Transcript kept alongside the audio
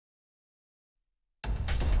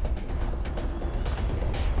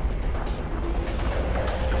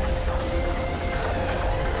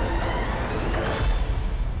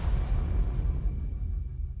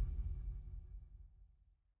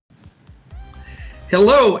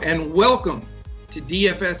Hello and welcome to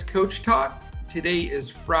DFS Coach Talk. Today is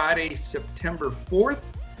Friday, September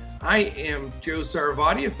 4th. I am Joe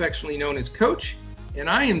Saravati, affectionately known as Coach, and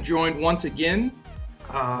I am joined once again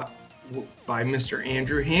by Mr.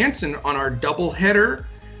 Andrew Hansen on our doubleheader,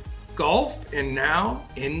 golf and now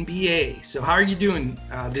NBA. So how are you doing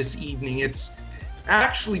this evening? It's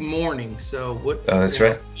actually morning, so what? That's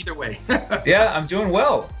right. Either way. Yeah, I'm doing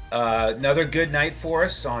well. Another good night for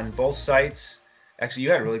us on both sites. Actually,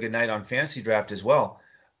 you had a really good night on Fantasy Draft as well.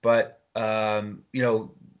 But the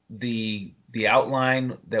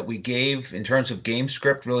outline that we gave in terms of game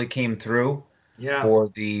script really came through. Yeah. For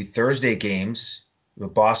the Thursday games.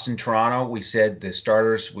 Boston, Toronto, we said the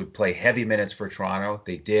starters would play heavy minutes for Toronto.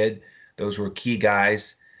 They did. Those were key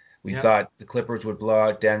guys. We thought the Clippers would blow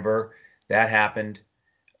out Denver. That happened.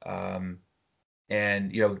 And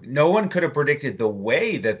no one could have predicted the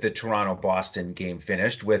way that the Toronto-Boston game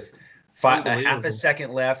finished with a half a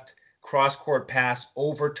second left, cross-court pass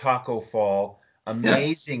over Taco Fall,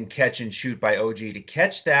 amazing catch and shoot by OG to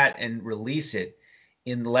catch that and release it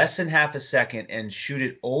in less than half a second and shoot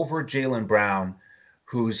it over Jaylen Brown,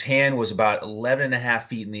 whose hand was about 11 and a half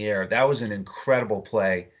feet in the air. That was an incredible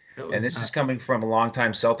play. And this is coming from a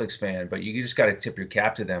longtime Celtics fan, but you just got to tip your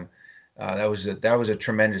cap to them. That was a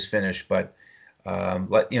tremendous finish. But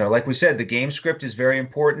like we said, the game script is very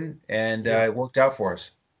important, and it worked out for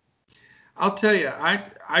us. I'll tell you, I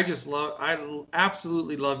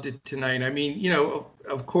absolutely loved it tonight. I mean,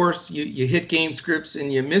 of course, you hit game scripts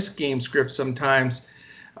and you miss game scripts sometimes.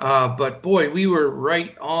 But boy, we were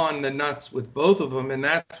right on the nuts with both of them. And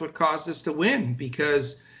that's what caused us to win,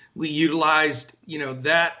 because we utilized,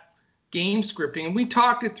 that game scripting. And we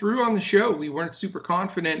talked it through on the show. We weren't super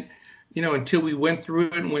confident, until we went through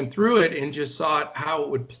it and just saw how it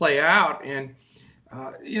would play out. And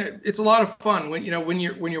it's a lot of fun when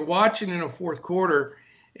you're watching in a fourth quarter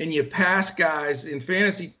and you pass guys in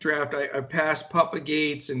fantasy draft. I passed Papa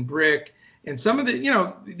Gates and Brick, and some of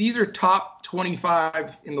the, these are top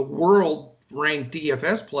 25 in the world ranked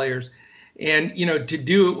DFS players. And, to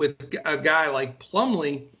do it with a guy like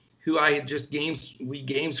Plumlee, who I had just game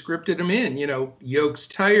scripted him in, Yoke's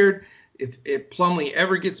tired. If Plumlee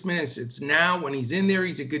ever gets minutes, it's now. When he's in there,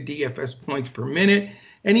 he's a good DFS points per minute.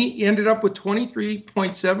 And he ended up with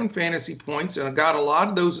 23.7 fantasy points, and I got a lot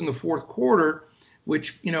of those in the fourth quarter,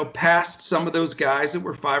 which, passed some of those guys that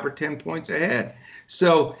were 5 or 10 points ahead.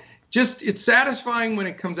 So just, it's satisfying when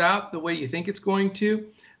it comes out the way you think it's going to.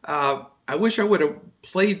 I wish I would have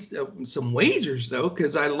played some wagers, though,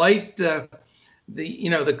 because I liked the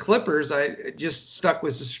Clippers. I just stuck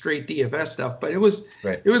with the straight DFS stuff, but it was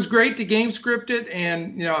great to game script it.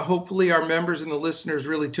 And, hopefully our members and the listeners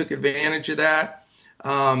really took advantage of that.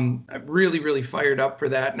 I'm really, really fired up for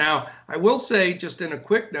that. Now, I will say, just in a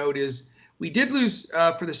quick note, is we did lose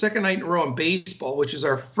for the second night in a row in baseball, which is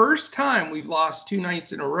our first time we've lost 2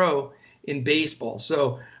 nights in a row in baseball.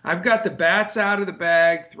 So I've got the bats out of the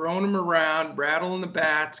bag, throwing them around, rattling the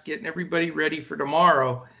bats, getting everybody ready for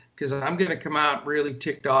tomorrow, because I'm going to come out really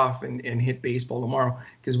ticked off and hit baseball tomorrow,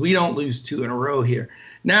 because we don't lose 2 in a row here.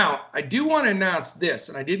 Now, I do want to announce this,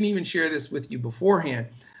 and I didn't even share this with you beforehand.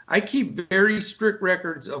 I keep very strict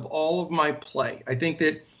records of all of my play. I think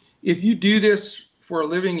that if you do this for a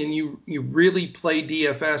living and you really play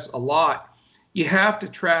DFS a lot, you have to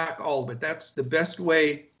track all of it. That's the best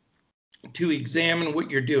way to examine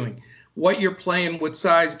what you're doing, what you're playing, what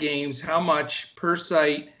size games, how much per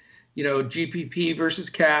site, GPP versus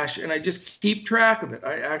cash. And I just keep track of it.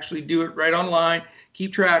 I actually do it right online,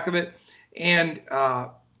 keep track of it. And,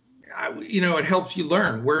 it helps you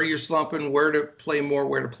learn where you're slumping, where to play more,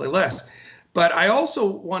 where to play less. But I also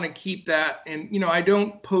want to keep that, and I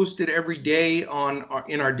don't post it every day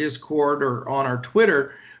in our Discord or on our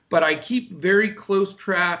Twitter, but I keep very close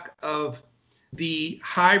track of the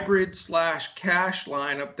hybrid / cash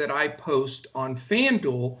lineup that I post on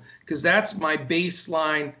FanDuel, because that's my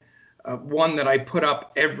baseline one that I put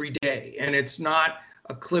up every day, and it's not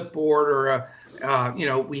a clipboard or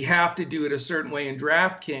we have to do it a certain way in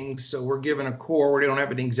DraftKings, so we're given a core where they don't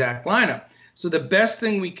have an exact lineup. So the best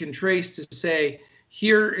thing we can trace to say,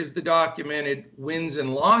 here is the documented wins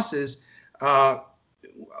and losses,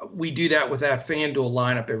 we do that with that FanDuel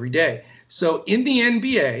lineup every day. So in the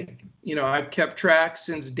NBA, I've kept track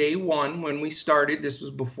since day one when we started. This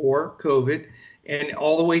was before COVID, and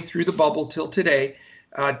all the way through the bubble till today.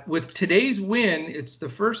 With today's win, it's the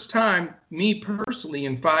first time me personally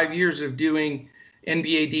in 5 years of doing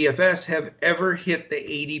NBA DFS have ever hit the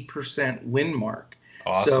 80% win mark.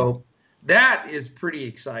 Awesome. So that is pretty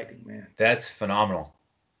exciting, man. That's phenomenal.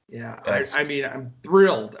 Yeah, I mean, I'm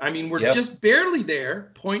thrilled. I mean, we're just barely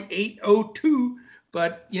there, 0.802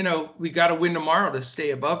 but we got to win tomorrow to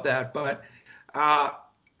stay above that. But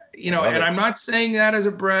and I'm not saying that as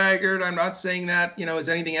a braggart. I'm not saying that as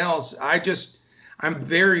anything else. I'm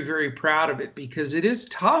very, very proud of it because it is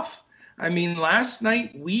tough. I mean, last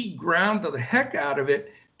night we ground the heck out of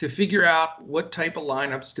it to figure out what type of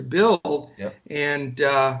lineups to build. Yep. And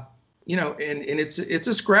and it's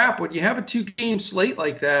a scrap. When you have a 2-game slate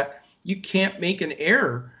like that, you can't make an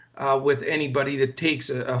error with anybody that takes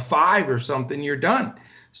a 5 or something. You're done.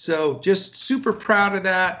 So just super proud of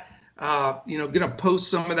that. Going to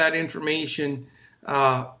post some of that information,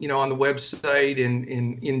 on the website and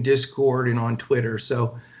in Discord and on Twitter.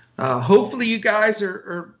 So hopefully you guys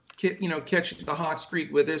are catching the hot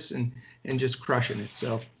streak with us and just crushing it.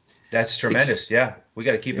 So that's tremendous. Yeah, we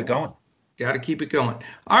got to keep it going. Got to keep it going.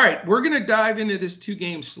 All right, we're going to dive into this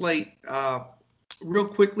 2-game slate real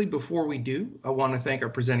quickly. Before we do, I want to thank our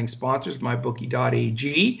presenting sponsors,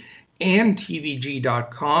 MyBookie.ag and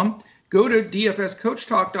TVG.com. Go to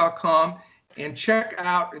DFSCoachTalk.com and check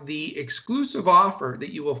out the exclusive offer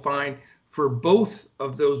that you will find for both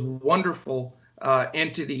of those wonderful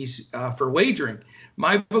entities for wagering.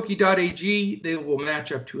 MyBookie.ag, they will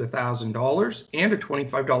match up to $1,000 and a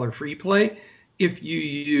 $25 free play if you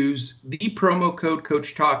use the promo code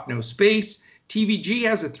CoachTalk, no space. TVG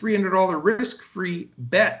has a $300 risk-free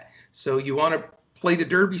bet. So you want to play the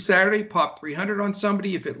Derby Saturday, pop $300 on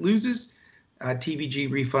somebody. If it loses, TVG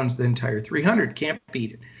refunds the entire $300. Can't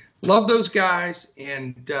beat it. Love those guys,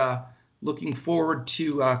 and looking forward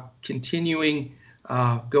to continuing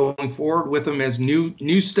going forward with them as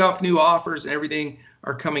new stuff, new offers, and everything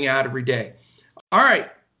are coming out every day. All right.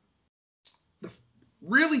 The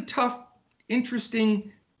really tough,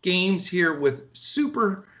 interesting games here with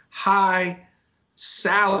super high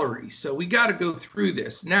salary. So we got to go through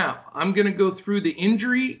this. Now, I'm going to go through the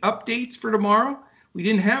injury updates for tomorrow. We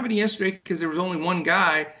didn't have any yesterday because there was only one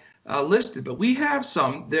guy listed, but we have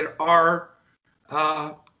some that are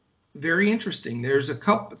very interesting. There's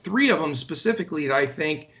three of them specifically that I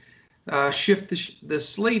think shift the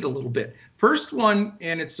slate a little bit. First one,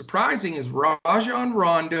 and it's surprising, is Rajon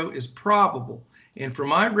Rondo is probable. And from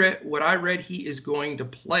what I read, he is going to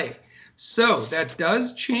play. So that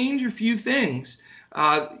does change a few things.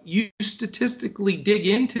 You statistically dig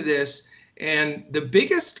into this, and the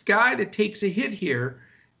biggest guy that takes a hit here,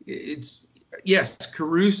 it's, yes,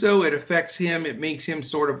 Caruso. It affects him. It makes him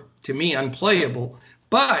sort of, to me, unplayable.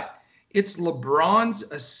 But it's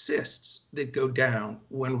LeBron's assists that go down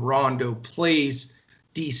when Rondo plays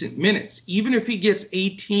decent minutes. Even if he gets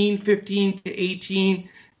 15 to 18,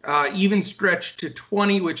 even stretched to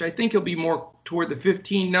 20, which I think he'll be more toward the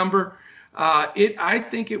 15 number. I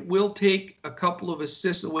think it will take a couple of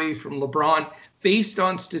assists away from LeBron based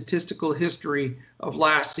on statistical history of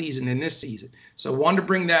last season and this season. So I wanted to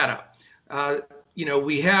bring that up.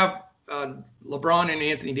 We have LeBron and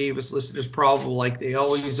Anthony Davis listed as probable, like they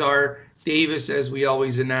always are. Davis, as we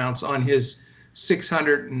always announce, on his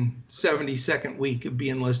 672nd week of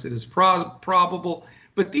being listed as probable.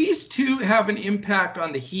 But these two have an impact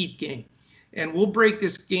on the Heat game. And we'll break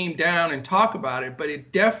this game down and talk about it, but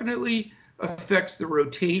it definitely affects the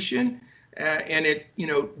rotation, and it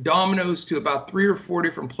dominoes to about 3 or 4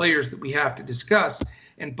 different players that we have to discuss.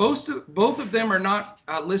 And both of them are not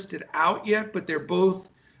listed out yet, but they're both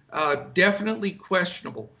definitely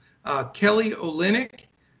questionable. Kelly Olynyk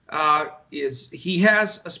he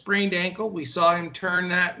has a sprained ankle. We saw him turn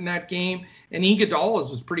that in that game, and Iguodala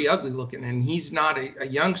was pretty ugly looking, and he's not a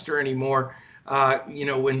youngster anymore.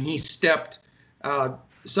 When he stepped,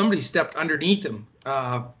 somebody stepped underneath him.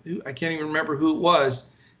 I can't even remember who it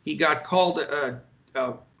was. He got called a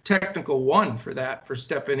technical one for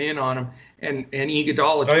stepping in on him, and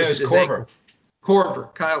Iguodala twisted his ankle.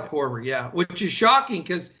 Kyle Korver, yeah, which is shocking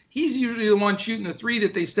because he's usually the one shooting the three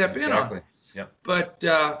that they step in on. Yeah. But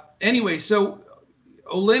anyway, so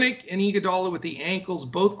Olynyk and Iguodala with the ankles,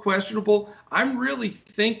 both questionable. I'm really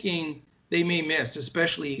thinking they may miss,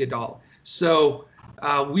 especially Iguodala. So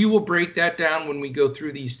we will break that down when we go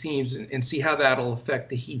through these teams and see how that'll affect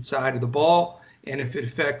the Heat side of the ball, and if it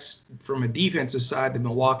affects, from a defensive side, the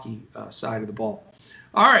Milwaukee side of the ball.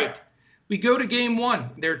 All right, we go to game one.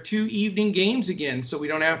 There are 2 evening games again, so we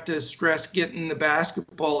don't have to stress getting the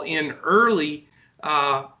basketball in early,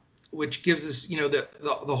 which gives us,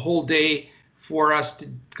 the whole day for us to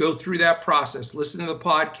go through that process. Listen to the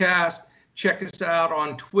podcast, check us out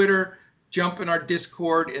on Twitter, jump in our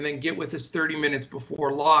Discord, and then get with us 30 minutes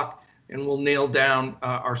before lock, and we'll nail down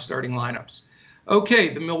our starting lineups. Okay,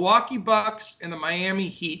 the Milwaukee Bucks and the Miami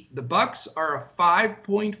Heat. The Bucks are a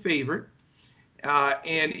 5-point favorite,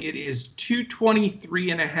 and it is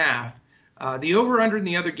 223.5. The over-under in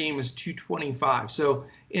the other game is 225. So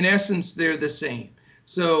in essence, they're the same.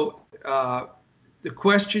 So the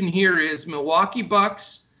question here is Milwaukee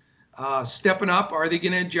Bucks stepping up. Are they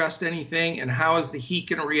going to adjust anything? And how is the Heat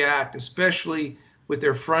going to react, especially with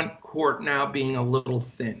their front court now being a little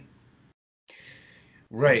thin?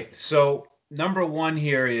 Right. So number one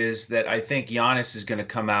here is that I think Giannis is going to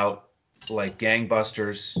come out like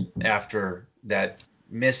gangbusters after that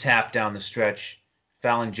mishap down the stretch,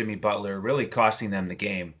 fouling Jimmy Butler, really costing them the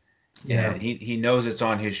game. Yeah. And he knows it's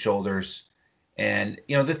on his shoulders. And,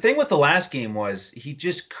 the thing with the last game was he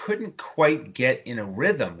just couldn't quite get in a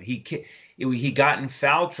rhythm. He got in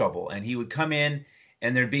foul trouble, and he would come in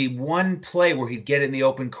and there'd be one play where he'd get in the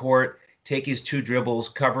open court, take his 2 dribbles,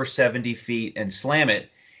 cover 70 feet and slam it.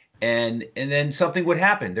 And then something would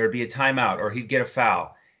happen. There'd be a timeout or he'd get a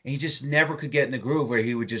foul. And he just never could get in the groove where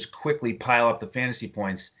he would just quickly pile up the fantasy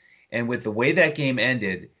points. And with the way that game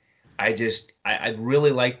ended, I'd really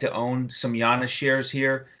like to own some Giannis shares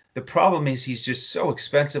here. The problem is he's just so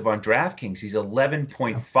expensive on DraftKings. He's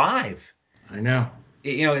 11.5. I know.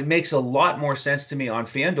 It makes a lot more sense to me on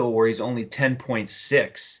FanDuel where he's only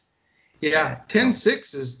 10.6. Yeah,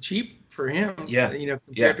 10.6 is cheap for him, yeah,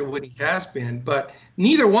 compared to what he has been. But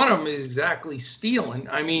neither one of them is exactly stealing.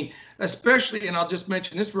 I mean, especially, and I'll just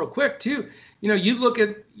mention this real quick too. You look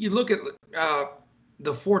at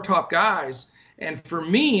the 4 top guys, and for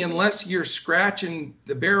me, unless you're scratching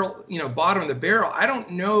the barrel, bottom of the barrel, I don't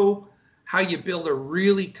know how you build a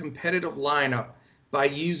really competitive lineup by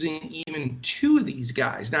using even 2 of these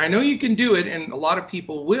guys. Now, I know you can do it, and a lot of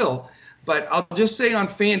people will, but I'll just say on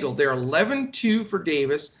FanDuel, they're 11.2 for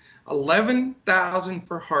Davis, 11,000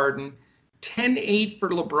 for Harden, 10.8 for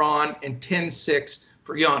LeBron, and 10.6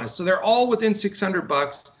 for Giannis. So they're all within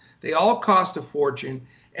 $600. They all cost a fortune,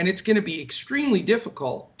 and it's going to be extremely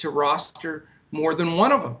difficult to roster more than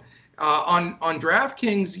one of them. On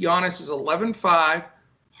DraftKings, Giannis is 11.5,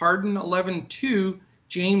 Harden 11.2,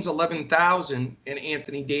 James 11,000, and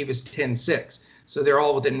Anthony Davis 10.6. So they're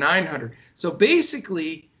all within 900. So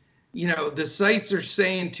basically, the sites are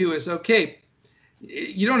saying to us, okay,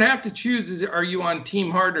 you don't have to choose, are you on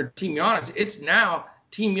Team Harden or Team Giannis? It's now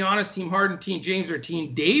Team Giannis, Team Harden, Team James, or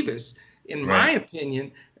Team Davis. In my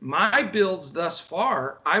opinion, my builds thus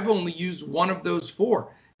far, I've only used one of those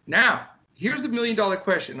 4. Now, here's the $1 million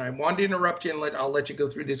question. I wanted to interrupt you and I'll let you go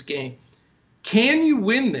through this game. Can you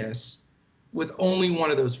win this with only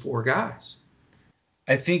one of those 4 guys?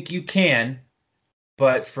 I think you can,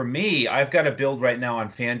 but for me, I've got a build right now on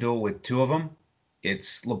FanDuel with 2 of them.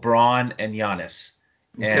 It's LeBron and Giannis.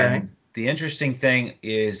 Okay. And the interesting thing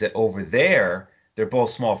is that over there, they're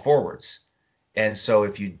both small forwards. And so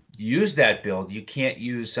if you use that build, you can't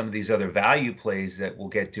use some of these other value plays that we'll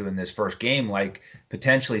get to in this first game, like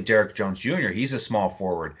potentially Derek Jones Jr. He's a small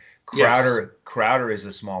forward. Crowder is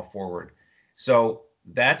a small forward. So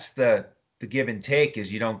that's the give and take,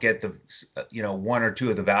 is you don't get the 1 or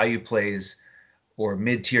 2 of the value plays or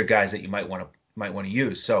mid-tier guys that you might want to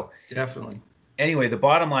use. So definitely. Anyway, the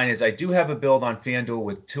bottom line is I do have a build on FanDuel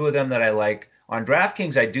with 2 of them that I like. On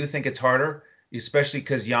DraftKings, I do think it's harder, especially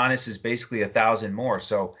because Giannis is basically 1,000 more.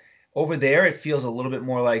 So over there, it feels a little bit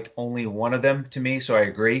more like only one of them to me. So I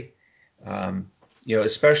agree.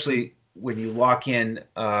 Especially when you lock in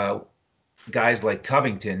guys like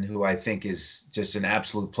Covington, who I think is just an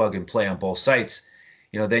absolute plug and play on both sites.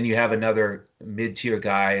 Then you have another mid-tier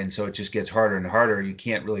guy, and so it just gets harder and harder. You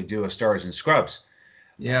can't really do a stars and scrubs.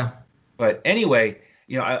 Yeah. But anyway,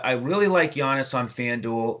 I really like Giannis on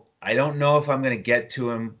FanDuel. I don't know if I'm going to get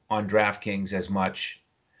to him on DraftKings as much.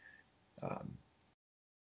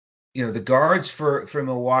 The guards for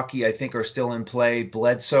Milwaukee, I think, are still in play.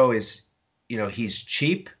 Bledsoe is, he's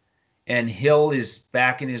cheap, and Hill is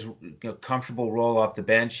back in his comfortable role off the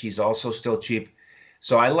bench. He's also still cheap.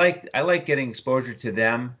 So I like getting exposure to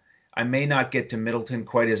them. I may not get to Middleton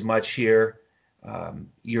quite as much here.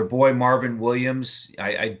 Your boy Marvin Williams,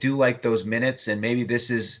 I do like those minutes, and maybe this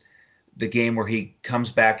is the game where he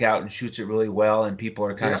comes back out and shoots it really well, and people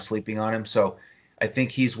are kind of sleeping on him. So I think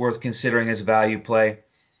he's worth considering as a value play.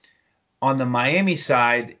 On the Miami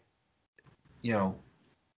side,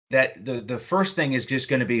 that the first thing is just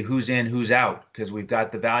going to be who's in, who's out, because we've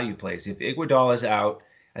got the value plays. If Iguodala is out,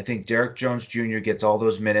 I think Derek Jones Jr. gets all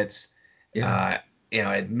those minutes. Yeah.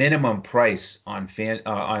 At minimum price on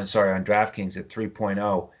DraftKings at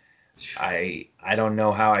 3.0. I don't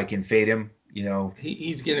know how I can fade him.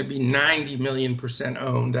 He's going to be 90 million%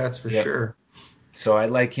 owned. That's for sure. So I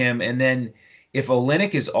like him. And then if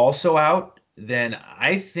Olynyk is also out, then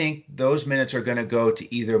I think those minutes are going to go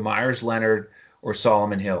to either Myers Leonard or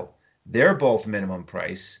Solomon Hill. They're both minimum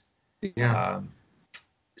price. Yeah.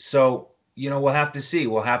 So we'll have to see.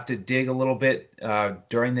 We'll have to dig a little bit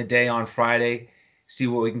during the day on Friday, see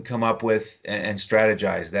what we can come up with and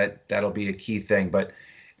strategize. That'll be a key thing. But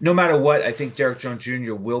no matter what, I think Derek Jones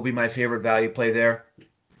Jr. will be my favorite value play there.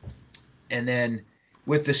 And then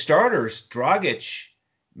with the starters, Dragic,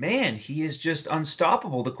 man, he is just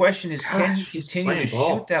unstoppable. The question is, can he continue to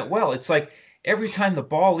shoot that well? It's like every time the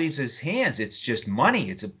ball leaves his hands, it's just money.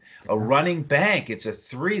 It's a running bank. It's a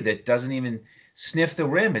three that doesn't even sniff the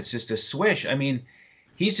rim. It's just a swish. I mean,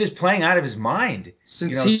 he's just playing out of his mind.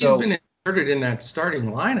 Since he's been inserted in that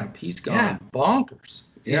starting lineup, he's gone bonkers.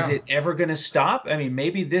 Is it ever going to stop? I mean,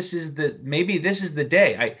 maybe this is the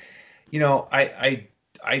day.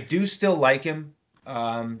 I do still like him.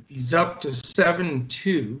 He's up to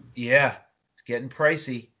 7-2. Yeah, it's getting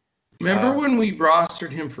pricey. Remember when we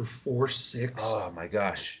rostered him for 4-6? Oh my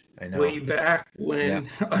gosh, I know. Way back when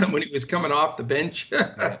when he was coming off the bench.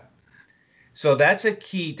 Yeah. So that's a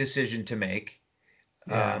key decision to make.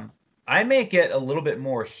 Yeah. I may get a little bit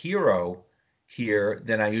more hero here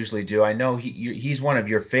than I usually do. I know he's one of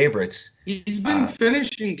your favorites. He's been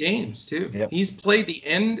finishing games too. Yep. He's played the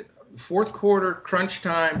end fourth quarter crunch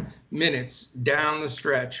time minutes down the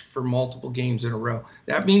stretch for multiple games in a row.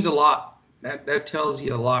 That means a lot. That tells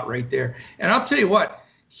you a lot right there. And I'll tell you what,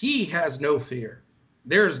 he has no fear.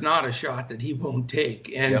 There's not a shot that he won't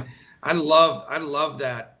take. And I love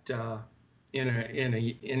that in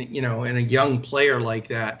a young player like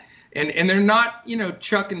that. And they're not,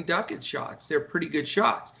 chuck and duck at shots. They're pretty good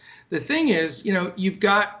shots. The thing is, you've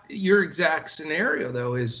got your exact scenario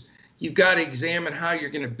though is you've got to examine how you're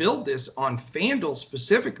going to build this on FanDuel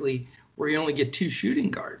specifically, where you only get 2 shooting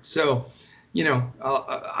guards. So,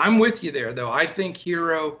 I'm with you there, though. I think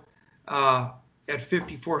Hero at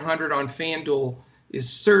 5,400 on FanDuel is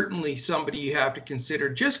certainly somebody you have to consider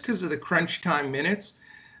just because of the crunch time minutes.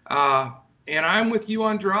 And I'm with you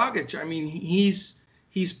on Dragic. I mean, he's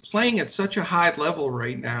playing at such a high level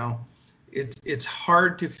right now. It's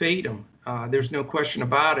hard to fade him. There's no question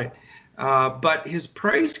about it. But his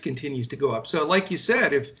price continues to go up. So like you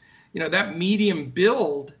said, if, that medium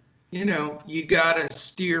build, you got to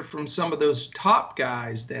steer from some of those top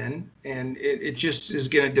guys then. And it just is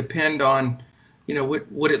going to depend on,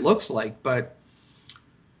 what it looks like. But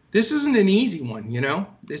this isn't an easy one,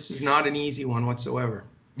 This is not an easy one whatsoever.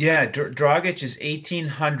 Yeah, Dragic is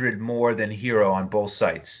 1,800 more than Hero on both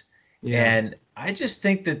sites. Yeah. And I just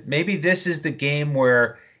think that maybe this is the game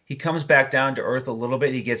where he comes back down to earth a little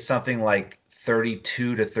bit. He gets something like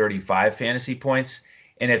 32 to 35 fantasy points.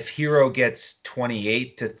 And if Hero gets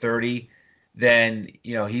 28 to 30, then,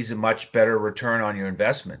 he's a much better return on your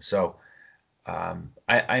investment. So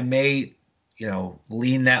I may,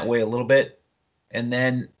 lean that way a little bit. And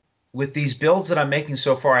then with these builds that I'm making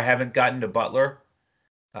so far, I haven't gotten to Butler.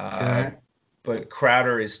 Okay. But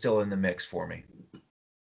Crowder is still in the mix for me.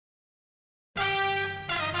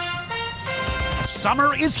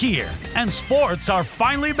 Summer is here, and sports are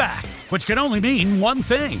finally back, which can only mean one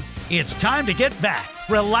thing. It's time to get back,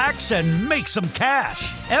 relax, and make some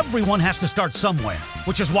cash. Everyone has to start somewhere,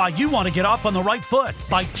 which is why you want to get off on the right foot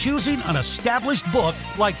by choosing an established book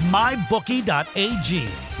like MyBookie.ag.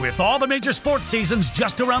 With all the major sports seasons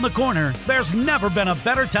just around the corner, there's never been a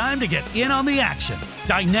better time to get in on the action.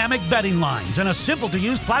 Dynamic betting lines and a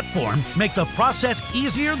simple-to-use platform make the process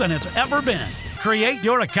easier than it's ever been. Create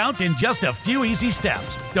your account in just a few easy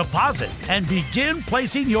steps. Deposit and begin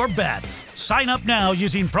placing your bets. Sign up now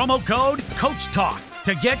using promo code CoachTalk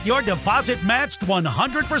to get your deposit matched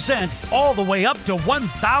 100% all the way up to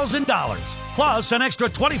 $1,000. Plus an extra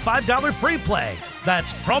 $25 free play.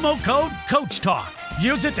 That's promo code CoachTalk.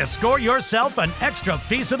 Use it to score yourself an extra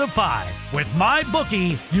piece of the pie. With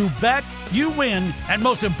MyBookie, you bet, you win, and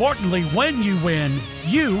most importantly, when you win,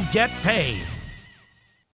 you get paid.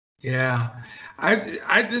 Yeah.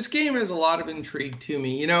 This game has a lot of intrigue to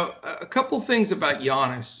me. A couple things about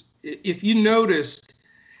Giannis. If you noticed,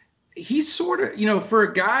 he's sort of, for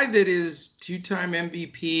a guy that is 2-time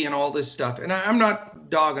MVP and all this stuff, and I'm not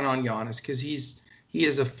dogging on Giannis because he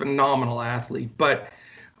is a phenomenal athlete, but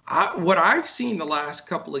what I've seen the last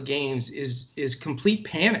couple of games is complete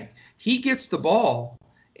panic. He gets the ball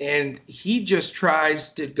and he just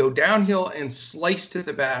tries to go downhill and slice to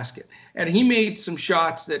the basket. And he made some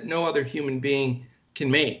shots that no other human being can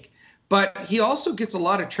make. But he also gets a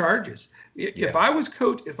lot of charges. Yeah. If I was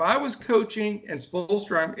coaching, and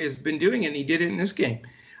Spoelstra has been doing it, and he did it in this game,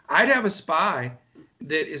 I'd have a spy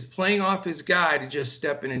that is playing off his guy to just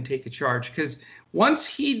step in and take a charge. Because once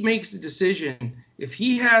he makes the decision, if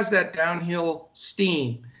he has that downhill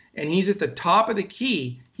steam and he's at the top of the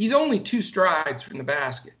key, he's only 2 strides from the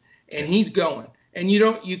basket and he's going, and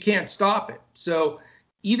you can't stop it. So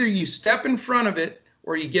either you step in front of it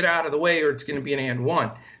or you get out of the way, or it's going to be an and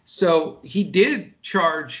one. So he did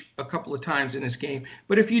charge a couple of times in this game.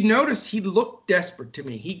 But if you notice, he looked desperate to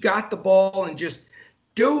me. He got the ball and just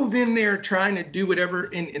dove in there trying to do whatever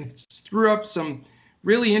and threw up some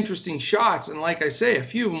really interesting shots. And like I say, a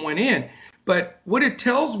few of them went in. But what it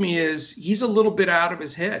tells me is he's a little bit out of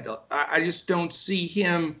his head. I just don't see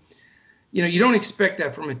him. You know, you don't expect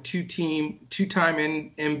that from a two-time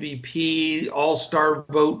MVP, all-star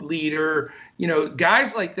vote leader. You know,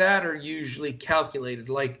 guys like that are usually calculated,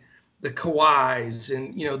 like the Kawhis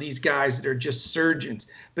and, you know, these guys that are just surgeons.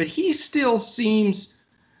 But he still seems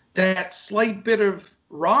that slight bit of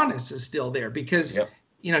rawness is still there because,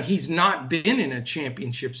 you know, he's not been in a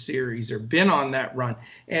championship series or been on that run.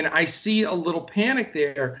 And I see a little panic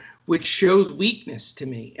there, which shows weakness to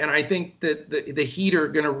me. And I think that the Heat are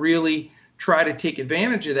going to really try to take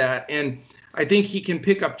advantage of that. And I think he can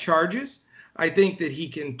pick up charges. I think that he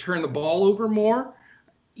can turn the ball over more.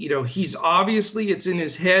 You know, he's obviously, it's in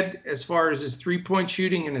his head as far as his three-point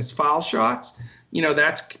shooting and his foul shots. You know,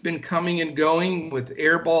 that's been coming and going with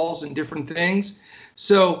air balls and different things.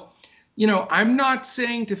 So, you know, I'm not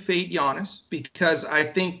saying to fade Giannis because I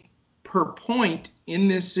think per point in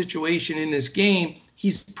this situation, in this game,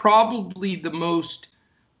 he's probably the most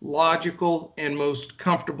logical and most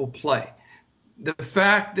comfortable play. The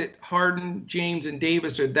fact that Harden, James, and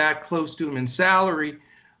Davis are that close to him in salary,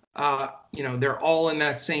 you know, they're all in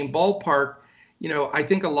that same ballpark. You know, I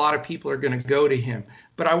think a lot of people are going to go to him.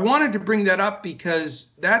 But I wanted to bring that up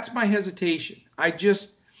because that's my hesitation. I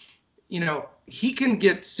just, you know, he can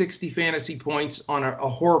get 60 fantasy points on a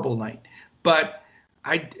horrible night. But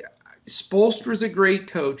Spoelstra's a great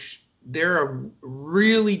coach. They're a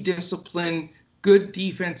really disciplined, good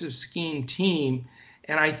defensive scheme team.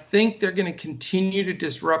 And I think they're going to continue to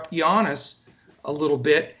disrupt Giannis a little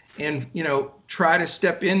bit and, you know, try to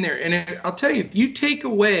step in there. And I'll tell you, if you take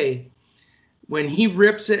away when he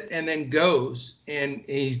rips it and then goes and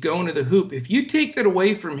he's going to the hoop, if you take that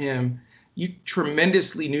away from him, you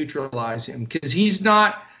tremendously neutralize him because he's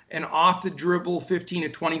not an off the dribble 15 to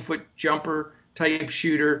 20 foot jumper type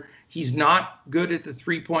shooter. He's not good at the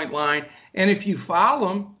 3-point line. And if you foul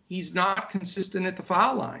him, he's not consistent at the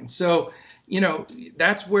foul line. So, you know,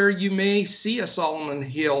 that's where you may see a Solomon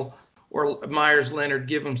Hill or Myers Leonard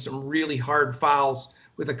give him some really hard fouls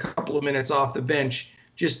with a couple of minutes off the bench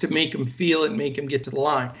just to make him feel it, make him get to the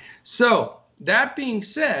line. So that being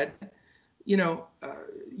said, you know,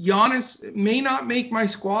 Giannis may not make my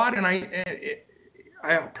squad, and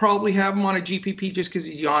I'll probably have him on a GPP just because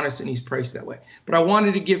he's Giannis and he's priced that way. But I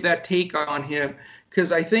wanted to give that take on him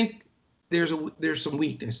because I think there's some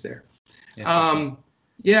weakness there.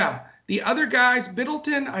 Yeah. The other guys,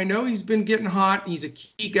 Middleton, I know he's been getting hot. He's a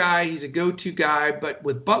key guy. He's a go-to guy. But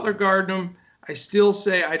with Butler guarding him, I still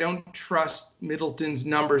say I don't trust Middleton's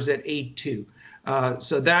numbers at 8-2.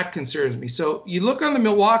 So that concerns me. So you look on the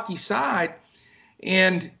Milwaukee side,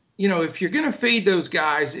 and, you know, if you're going to fade those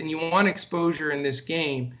guys and you want exposure in this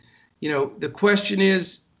game, you know, the question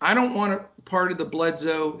is, I don't want a part of the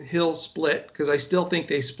Bledsoe-Hill split because I still think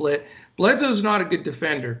they split. Bledsoe's not a good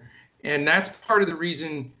defender, and that's part of the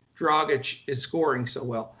reason Dragic is scoring so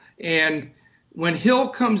well. And when Hill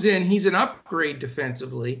comes in, he's an upgrade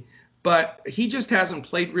defensively, but he just hasn't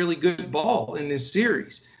played really good ball in this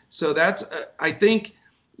series. So that's, I think,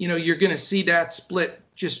 you know, you're going to see that split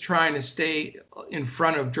just trying to stay in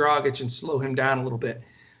front of Dragic and slow him down a little bit.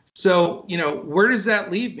 So, you know, where does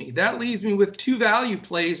that leave me? That leaves me with two value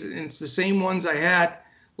plays, and it's the same ones I had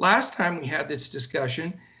last time we had this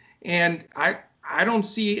discussion. And I don't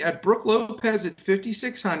see at Brook Lopez at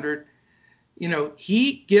 5,600, you know,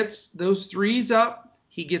 he gets those threes up,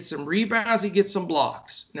 he gets some rebounds, he gets some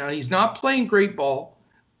blocks. Now, he's not playing great ball,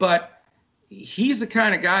 but he's the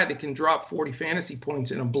kind of guy that can drop 40 fantasy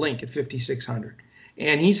points in a blink at 5,600.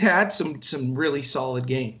 And he's had some really solid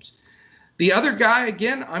games. The other guy,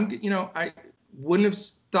 again, I wouldn't have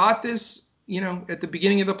thought this, you know, at the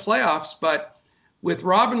beginning of the playoffs, but with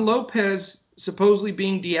Robin Lopez supposedly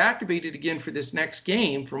being deactivated again for this next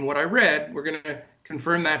game, from what I read, we're going to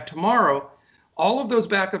confirm that tomorrow, all of those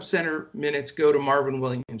backup center minutes go to Marvin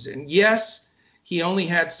Williams. And yes, he only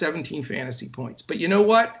had 17 fantasy points, but you know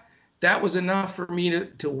what? That was enough for me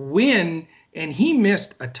to win, and he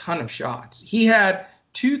missed a ton of shots. He had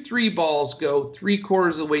 2-3 balls go 3/4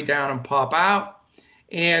 of the way down and pop out,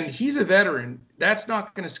 and he's a veteran. That's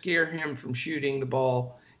not going to scare him from shooting the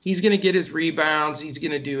ball. He's going to get his rebounds. He's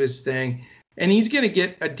going to do his thing, and he's going to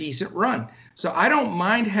get a decent run. So I don't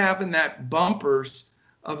mind having that bumpers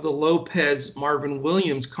of the Lopez-Marvin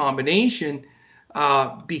Williams combination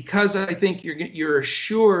because I think you're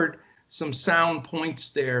assured some sound points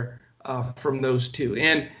there from those two.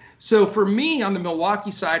 And so for me on the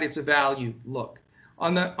Milwaukee side, it's a value look.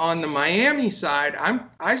 On the Miami side,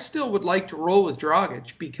 I still would like to roll with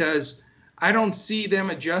Dragic because I don't see them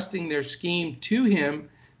adjusting their scheme to him.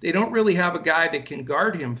 They don't really have a guy that can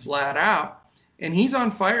guard him flat out, and he's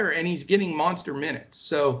on fire and he's getting monster minutes.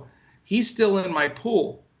 So he's still in my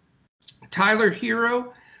pool. Tyler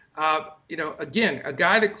Hero, again, a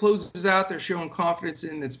guy that closes out, they're showing confidence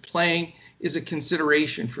in, that's playing, is a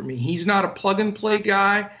consideration for me. He's not a plug-and-play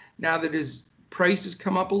guy now that his price has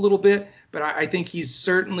come up a little bit, but I think he's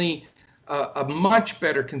certainly a much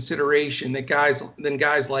better consideration than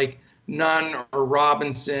guys like Nunn or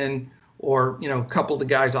Robinson or a couple of the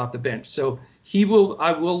guys off the bench. So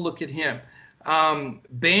I will look at him.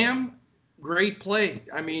 Bam, great play.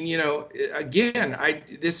 I mean, again,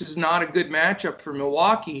 this is not a good matchup for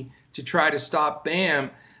Milwaukee to try to stop Bam.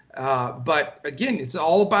 But again, it's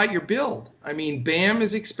all about your build. I mean, Bam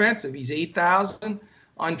is expensive. He's $8,000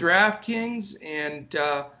 on DraftKings and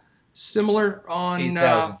similar on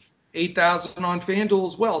 $8,000 on FanDuel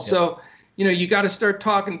as well. Yep. So, you got to start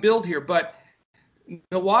talking build here. But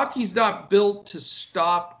Milwaukee's not built to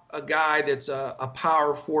stop a guy that's a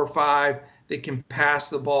power 4-5 that can pass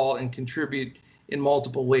the ball and contribute in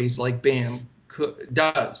multiple ways like Bam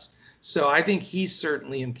does. So I think he's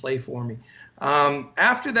certainly in play for me.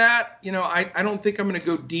 After that, I don't think I'm going to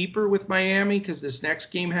go deeper with Miami because this next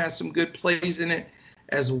game has some good plays in it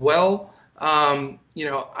as well.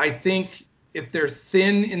 I think if they're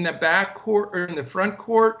thin in the back court or in the front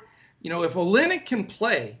court, if Olynyk can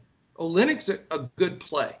play, Olynyk's a good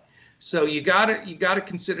play. So you gotta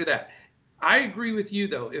consider that. I agree with you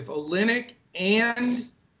though. If Olynyk and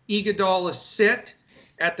Iguodala sit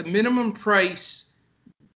at the minimum price,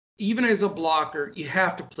 even as a blocker, you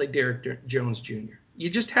have to play Derrick Jones Jr. You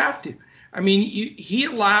just have to. I mean, he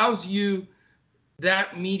allows you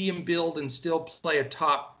that medium build and still play a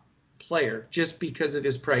top player just because of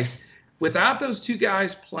his price. Without those two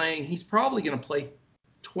guys playing, he's probably going to play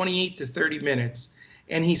 28 to 30 minutes.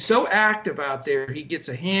 And he's so active out there. He gets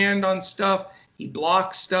a hand on stuff. He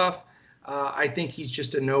blocks stuff. I think he's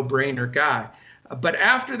just a no-brainer guy. But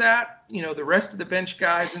after that, the rest of the bench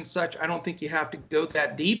guys and such, I don't think you have to go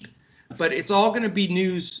that deep. But it's all going to be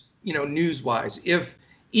news-wise. If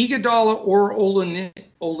Iguodala or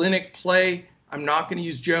Olynyk play, I'm not going to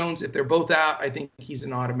use Jones. If they're both out, I think he's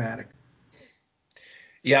an automatic.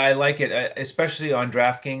 Yeah, I like it, especially on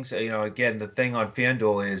DraftKings. Again, the thing on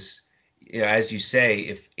FanDuel is, as you say,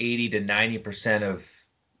 if 80 to 90% of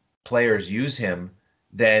players use him,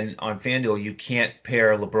 then on FanDuel you can't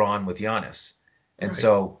pair LeBron with Giannis. And right.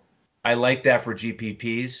 So I like that for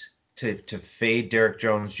GPPs to fade Derrick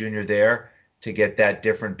Jones Jr. there to get that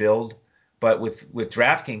different build. But with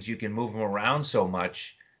DraftKings, you can move him around so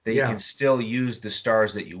much that you can still use the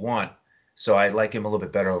stars that you want. So I like him a little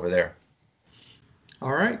bit better over there.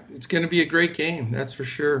 All right. It's going to be a great game. That's for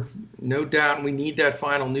sure. No doubt. And we need that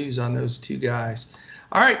final news on those two guys.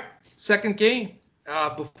 All right. Second game.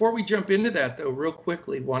 Before we jump into that, though, real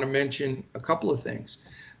quickly, want to mention a couple of things.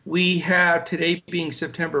 We have today being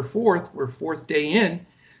September 4th. We're fourth day in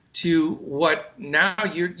to what now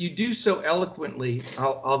you do so eloquently.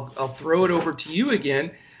 I'll throw it over to you again.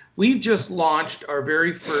 We've just launched our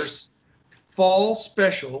very first fall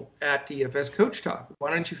special at DFS Coach Talk. Why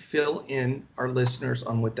don't you fill in our listeners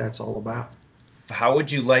on what that's all about? How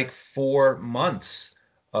would you like 4 months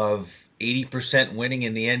of 80% winning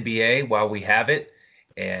in the NBA while we have it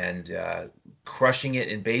and crushing it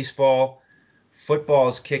in baseball? Football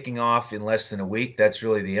is kicking off in less than a week. That's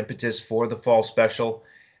really the impetus for the fall special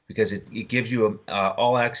because it gives you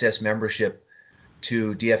all access membership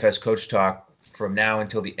to DFS Coach Talk from now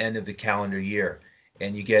until the end of the calendar year.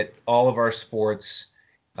 And you get all of our sports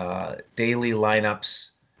daily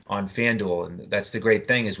lineups on FanDuel. And that's the great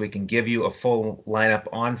thing is we can give you a full lineup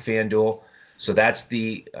on FanDuel. So that's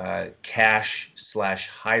the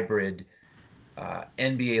cash/hybrid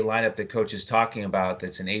NBA lineup that Coach is talking about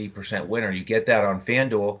that's an 80% winner. You get that on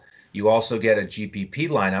FanDuel. You also get a GPP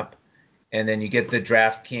lineup. And then you get the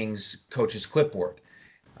DraftKings Coach's Clipboard.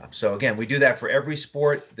 So again, we do that for every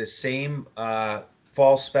sport. The same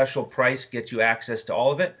fall special price gets you access to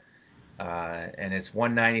all of it, and it's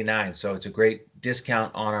 $199. So it's a great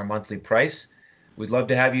discount on our monthly price. We'd love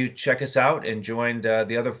to have you check us out and join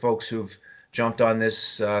the other folks who've jumped on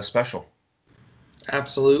this special.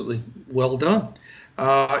 Absolutely. Well done.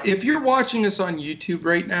 If you're watching us on YouTube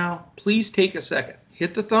right now, please take a second.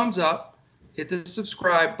 Hit the thumbs up, hit the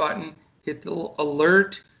subscribe button, hit the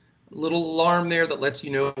alert, little alarm there that lets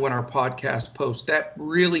you know when our podcast posts. That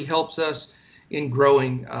really helps us in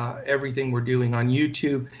growing everything we're doing on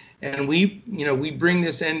YouTube. And we bring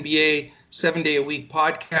this NBA 7-day-a-week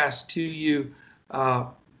podcast to you,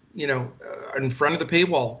 in front of the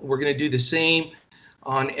paywall. We're going to do the same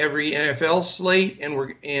on every NFL slate,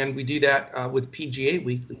 and we do that with PGA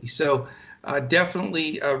Weekly. So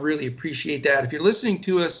definitely really appreciate that. If you're listening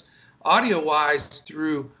to us audio-wise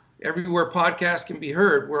through everywhere podcasts can be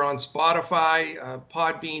heard, we're on Spotify,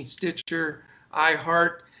 Podbean, Stitcher,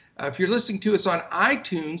 iHeart. If you're listening to us on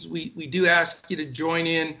iTunes, we do ask you to join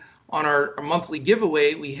in on our monthly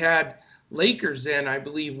giveaway. We had Lakers Zen, I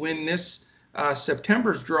believe, win this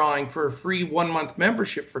September's drawing for a free 1-month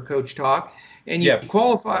membership for Coach Talk. And you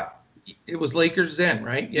qualify. It was Lakers Zen,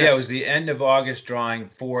 right? Yes. Yeah, it was the end of August drawing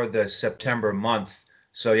for the September month.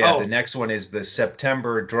 So, the next one is the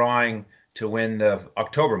September drawing to win the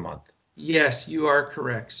October month. Yes, you are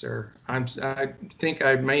correct, sir. I think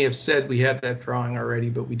I may have said we had that drawing already,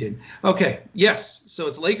 but we didn't. Okay, yes. So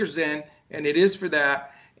it's Lakers Zen, and it is for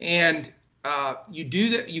that. And you do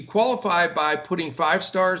that. You qualify by putting 5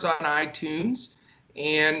 stars on iTunes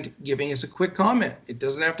and giving us a quick comment. It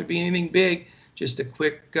doesn't have to be anything big. Just a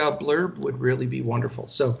quick blurb would really be wonderful.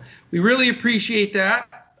 So we really appreciate that.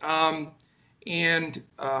 And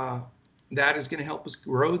that is going to help us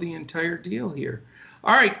grow the entire deal here.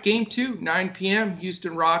 All right, game 2, 9 p.m.,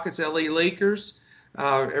 Houston Rockets, LA Lakers.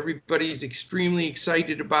 Everybody's extremely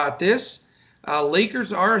excited about this.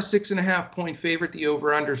 Lakers are a 6.5-point favorite. The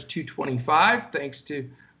over-under is 225, thanks to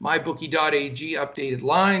mybookie.ag updated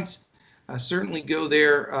lines. Certainly go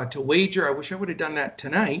there to wager. I wish I would have done that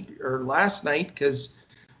tonight or last night because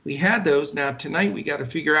we had those. Now, tonight we got to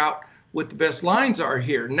figure out what the best lines are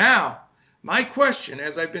here. Now, my question,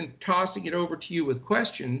 as I've been tossing it over to you with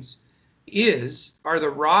questions, is, are the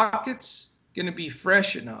Rockets going to be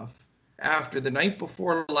fresh enough after the night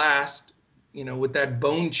before last, with that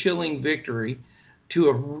bone-chilling victory, to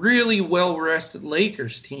a really well-rested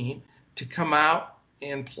Lakers team to come out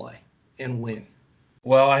and play and win?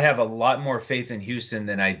 Well, I have a lot more faith in Houston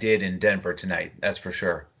than I did in Denver tonight. That's for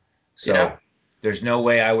sure. So there's no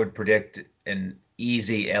way I would predict an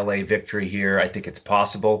easy LA victory here. I think it's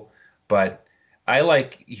possible, but I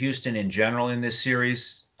like Houston in general in this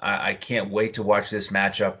series. I can't wait to watch this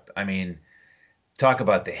matchup. I mean, talk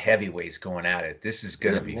about the heavyweights going at it. This is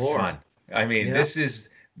going to be fun. I mean, this is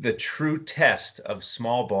the true test of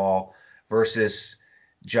small ball versus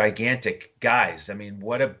gigantic guys. I mean,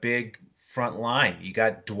 what a big front line. You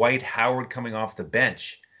got Dwight Howard coming off the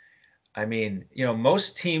bench. I mean,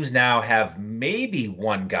 most teams now have maybe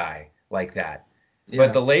one guy like that. Yeah.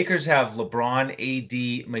 But the Lakers have LeBron,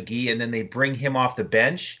 AD, McGee, and then they bring him off the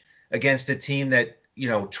bench against a team that,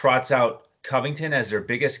 trots out Covington as their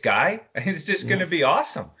biggest guy. It's just going to be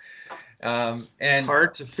awesome. And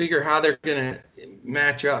hard to figure how they're going to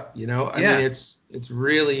match up, I mean, it's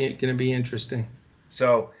really going to be interesting.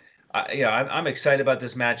 So, I'm excited about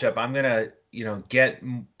this matchup. I'm going to, get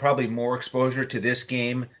probably more exposure to this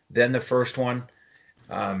game than the first one.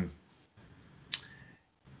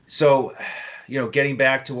 So, getting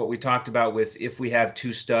back to what we talked about with if we have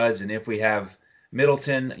 2 studs and if we have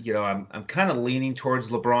Middleton, I'm kind of leaning towards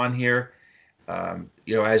LeBron here.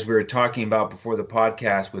 As we were talking about before the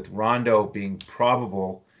podcast with Rondo being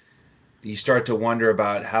probable, you start to wonder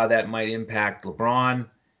about how that might impact LeBron.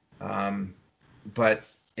 But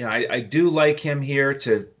I do like him here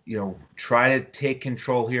to, try to take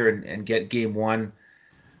control here and get game 1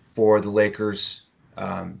 for the Lakers.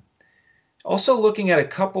 Also looking at a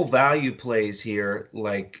couple value plays here,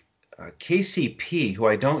 like KCP, who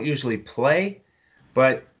I don't usually play,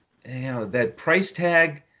 but that price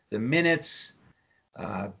tag, the minutes,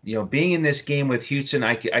 being in this game with Houston,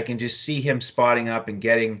 I can just see him spotting up and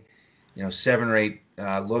getting, 7 or 8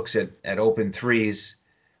 looks at open threes.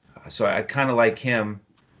 So I kind of like him.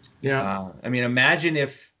 Yeah. I mean, imagine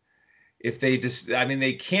if they just,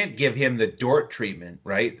 they can't give him the Dort treatment,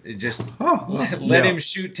 right? Just let him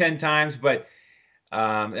shoot 10 times. But,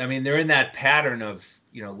 they're in that pattern of,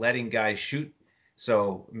 letting guys shoot.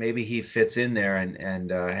 So maybe he fits in there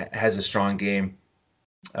and has a strong game.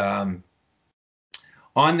 On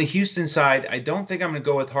the Houston side, I don't think I'm going to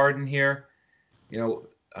go with Harden here.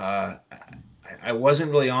 I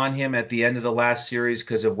wasn't really on him at the end of the last series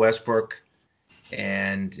because of Westbrook.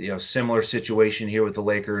 And, similar situation here with the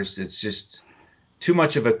Lakers. It's just too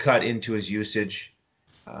much of a cut into his usage.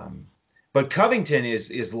 But Covington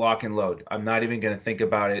is lock and load. I'm not even going to think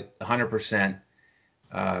about it 100%.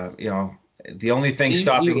 The only thing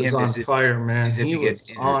stopping him is on fire, man. He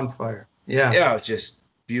was on fire. Yeah. Yeah, just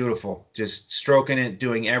beautiful. Just stroking it,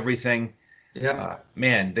 doing everything. Yeah.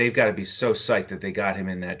 Man, they've got to be so psyched that they got him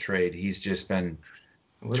in that trade. He's just been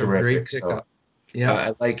terrific. A great pickup. Yeah.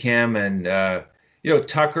 I like him, and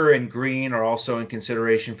Tucker and Green are also in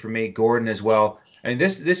consideration for me. Gordon as well. And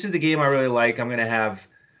this is the game I really like. I'm going to have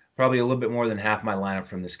probably a little bit more than half my lineup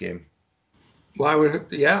from this game. Well,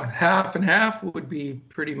 half and half would be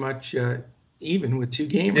pretty much even with two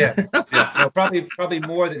games. Yeah. No, probably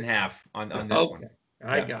more than half on this one.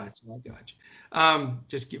 I got you.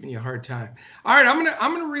 Just giving you a hard time. All right,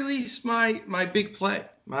 I'm gonna release my big play,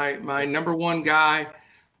 my number one guy,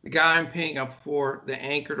 the guy I'm paying up for, the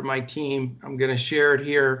anchor to my team. I'm gonna share it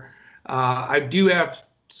here. I do have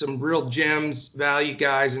some real gems, value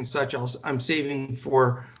guys and such. I'm saving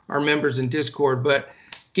for our members in Discord, but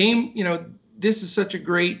game, this is such a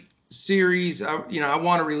great series. I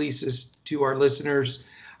want to release this to our listeners.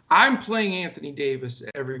 I'm playing Anthony Davis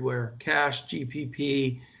everywhere, cash,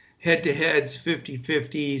 GPP, head-to-heads,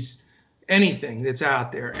 50-50s, anything that's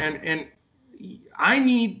out there. And I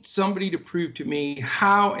need somebody to prove to me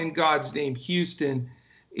how, in God's name, Houston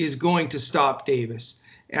is going to stop Davis.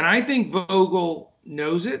 And I think Vogel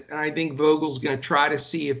knows it, and I think Vogel's going to try to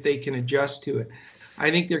see if they can adjust to it.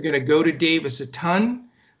 I think they're going to go to Davis a ton.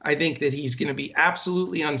 I think that he's going to be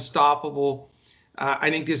absolutely unstoppable. I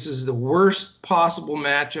think this is the worst possible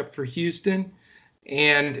matchup for Houston.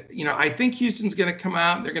 And, I think Houston's going to come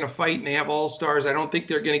out and they're going to fight and they have all-stars. I don't think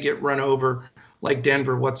they're going to get run over like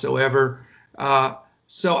Denver whatsoever.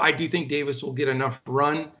 So I do think Davis will get enough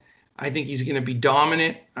run. I think he's going to be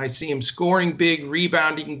dominant. I see him scoring big,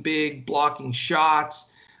 rebounding big, blocking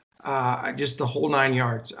shots, just the whole 9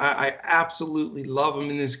 yards. I absolutely love him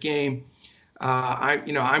in this game.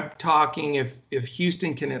 I'm talking if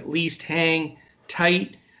Houston can at least hang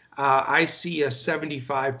tight, I see a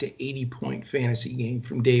 75 to 80 point fantasy game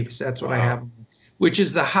from Davis. That's what I have, which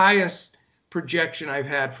is the highest projection I've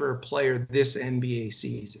had for a player this NBA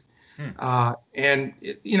season.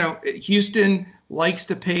 Houston likes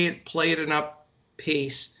to play at an up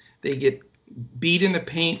pace. They get beat in the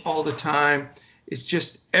paint all the time. It's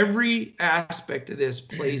just every aspect of this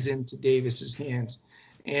plays into Davis's hands.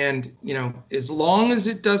 And, as long as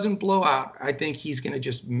it doesn't blow out, I think he's going to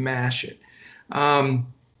just mash it. LeBron,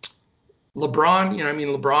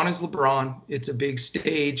 LeBron is LeBron. It's a big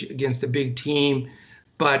stage against a big team.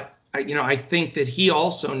 But, I think that he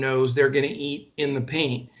also knows they're going to eat in the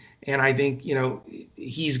paint. And I think,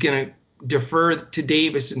 he's going to defer to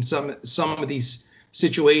Davis in some of these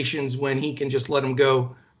situations when he can just let him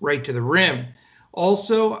go right to the rim.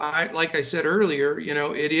 Also, like I said earlier,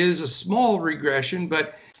 it is a small regression,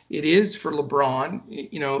 but it is for LeBron,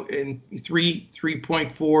 in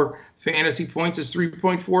 3.4 fantasy points is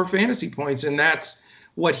 3.4 fantasy points. And that's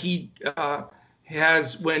what he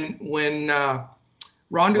has when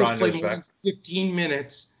Rondo's played more than 15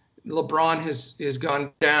 minutes. LeBron has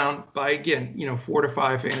gone down by, again, 4 to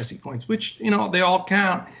 5 fantasy points, which, they all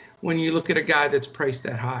count when you look at a guy that's priced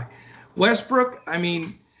that high. Westbrook,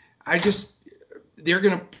 they're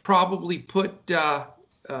going to probably put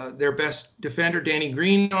their best defender, Danny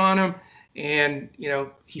Green, on him. And,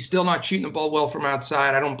 he's still not shooting the ball well from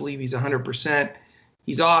outside. I don't believe he's 100%.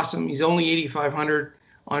 He's awesome. He's only 8,500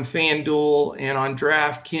 on FanDuel and on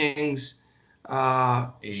DraftKings.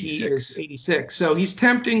 86. He is 86. So he's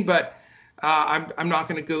tempting, but I'm not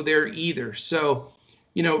going to go there either. So,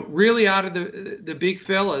 really out of the big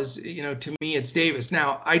fellas, to me, it's Davis.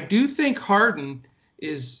 Now, I do think Harden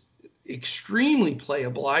is extremely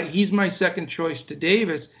playable. He's my second choice to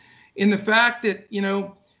Davis in the fact that,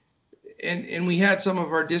 and we had some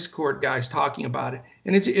of our Discord guys talking about it,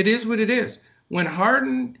 and it is what it is. When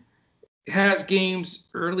Harden has games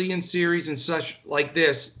early in series and such like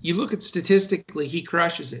this, you look at statistically, he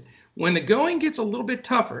crushes it. When the going gets a little bit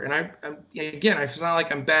tougher, and I sound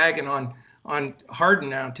like I'm bagging on Harden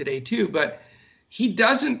now today too, but he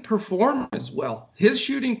doesn't perform as well. His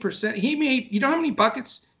shooting percent, he made, how how many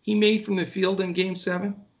buckets he made from the field in Game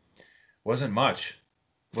 7? Wasn't much.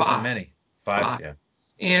 Wasn't many. Five. Yeah.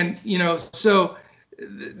 And, so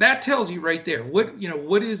that tells you right there,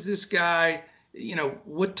 what is this guy,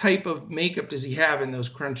 what type of makeup does he have in those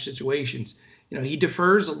crunch situations? He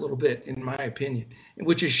defers a little bit, in my opinion,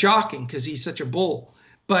 which is shocking because he's such a bull.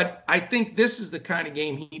 But I think this is the kind of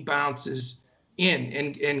game he bounces in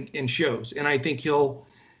and shows. And I think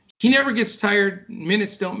he never gets tired.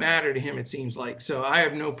 Minutes don't matter to him, it seems like. So I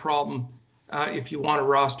have no problem if you want to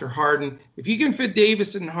roster Harden. If you can fit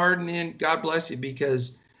Davis and Harden in, God bless you,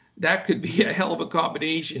 because that could be a hell of a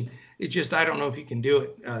combination. It's just I don't know if you can do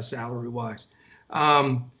it salary-wise.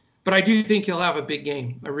 But I do think he'll have a big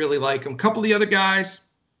game. I really like him. A couple of the other guys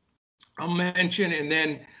I'll mention, and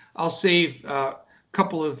then I'll save a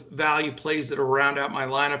couple of value plays that will round out my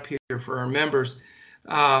lineup here for our members.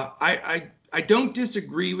 I I don't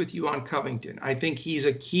disagree with you on Covington. I think he's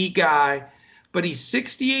a key guy, but he's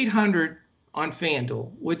 6,800 on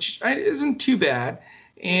FanDuel, which isn't too bad.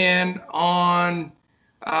 And on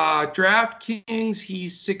DraftKings,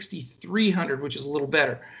 he's 6,300, which is a little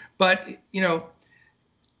better. But,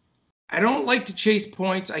 I don't like to chase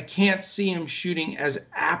points. I can't see him shooting as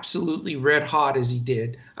absolutely red hot as he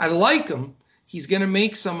did. I like him. He's going to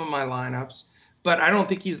make some of my lineups, but I don't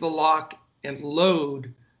think he's the lock and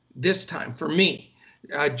load this time for me.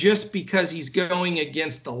 Just because he's going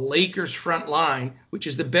against the Lakers front line, which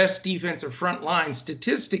is the best defensive front line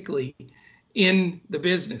statistically in the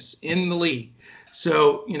business, in the league.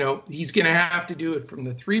 So, he's going to have to do it from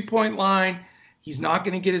the 3-point line. He's not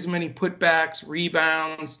going to get as many putbacks,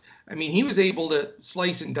 rebounds. I mean, he was able to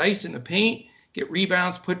slice and dice in the paint, get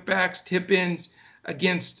rebounds, putbacks, tip-ins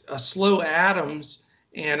against a slow Adams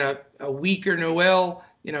and a weaker Noel.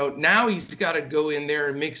 Now he's got to go in there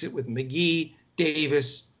and mix it with McGee,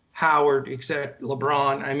 Davis, Howard, except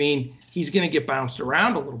LeBron. I mean, he's going to get bounced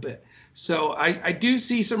around a little bit. So I do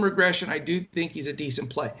see some regression. I do think he's a decent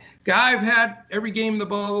play. Guy I've had every game in the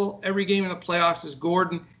bubble, every game in the playoffs is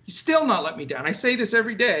Gordon. He's still not let me down. I say this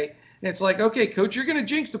every day, and it's like, okay, coach, you're going to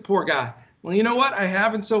jinx the poor guy. Well, you know what? I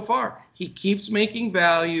haven't so far. He keeps making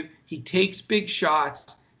value. He takes big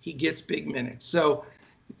shots. He gets big minutes. So,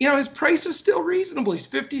 his price is still reasonable. He's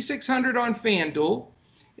 5,600 on FanDuel,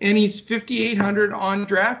 and he's 5,800 on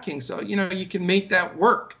DraftKings. So, you can make that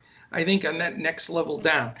work, I think, on that next level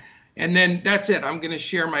down. And then that's it. I'm going to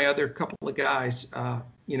share my other couple of guys,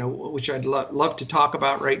 which I'd love to talk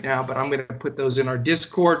about right now, but I'm going to put those in our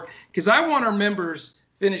Discord because I want our members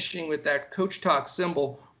finishing with that Coach Talk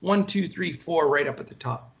symbol 1, 2, 3, 4 right up at the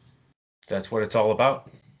top. That's what it's all about.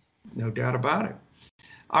 No doubt about it.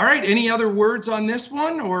 All right. Any other words on this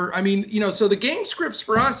one? Or, so the game scripts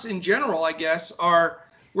for us in general, I guess,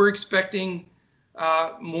 we're expecting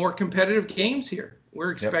more competitive games here.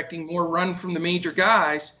 We're expecting more run from the major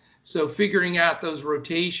guys. So figuring out those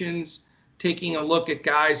rotations, taking a look at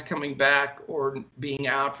guys coming back or being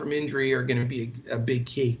out from injury are going to be a big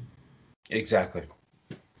key. Exactly.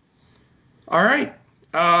 All right.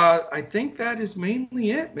 I think that is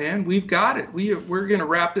mainly it, man. We've got it. We're going to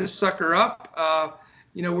wrap this sucker up.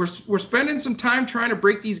 We're spending some time trying to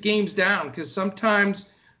break these games down because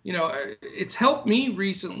sometimes, it's helped me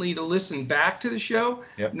recently to listen back to the show.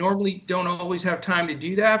 Yep. Normally don't always have time to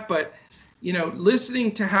do that, but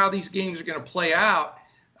listening to how these games are going to play out,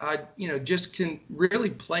 just can really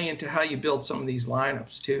play into how you build some of these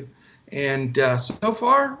lineups too. And so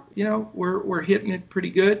far, we're hitting it pretty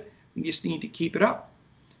good. We just need to keep it up.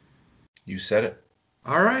 You said it.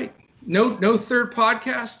 All right. No third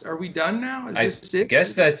podcast. Are we done now? Is this it? I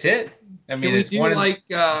guess that's it. I mean, it's one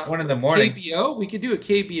in the morning. KBO. We could do a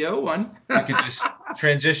KBO one. We could just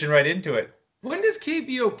transition right into it. When does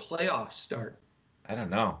KBO playoffs start? I don't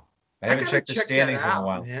know. I haven't checked the standings in a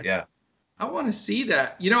while. Man. Yeah. I want to see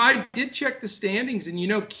that. I did check the standings, and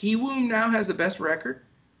Kiwoom now has the best record.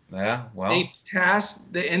 Yeah, well. They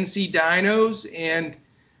passed the NC Dinos and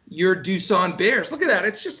your Doosan Bears. Look at that.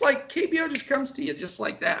 It's just like KBO just comes to you just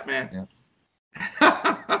like that, man. Yeah.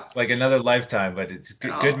 It's like another lifetime, but it's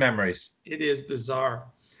good memories. It is bizarre.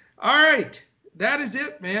 All right. That is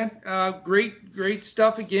it, man. Great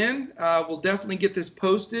stuff again. We'll definitely get this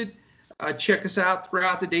posted. Check us out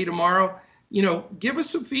throughout the day tomorrow. Give us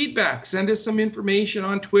some feedback. Send us some information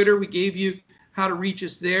on Twitter. We gave you how to reach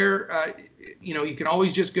us there. You can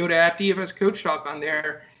always just go to @DFS Coach Talk on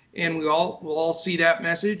there, and we'll all see that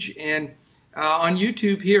message. And on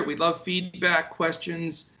YouTube here, we love feedback,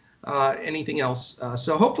 questions, anything else.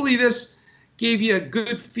 So hopefully this gave you a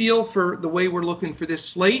good feel for the way we're looking for this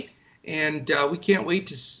slate. And we can't wait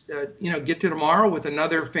to get to tomorrow with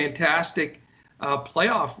another fantastic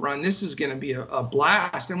playoff run. This is going to be a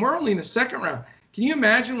blast, and we're only in the second round. Can you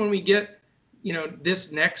imagine when we get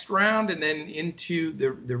this next round and then into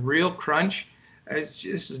the real crunch? This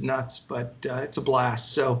is nuts, but it's a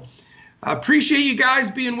blast. So I appreciate you guys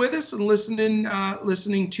being with us and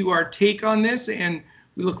listening to our take on this, and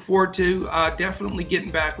we look forward to definitely getting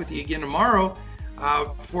back with you again tomorrow.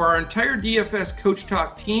 For our entire DFS Coach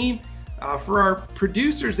Talk team, for our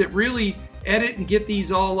producers that really edit and get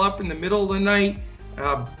these all up in the middle of the night,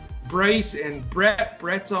 Bryce and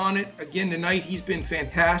Brett's on it again tonight. He's been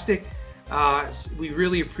fantastic. We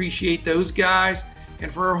really appreciate those guys.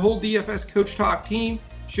 And for our whole DFS Coach Talk team,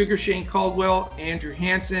 Sugar Shane Caldwell, Andrew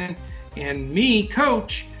Hansen, and me,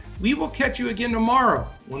 Coach, we will catch you again tomorrow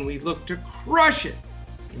when we look to crush it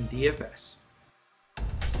in DFS.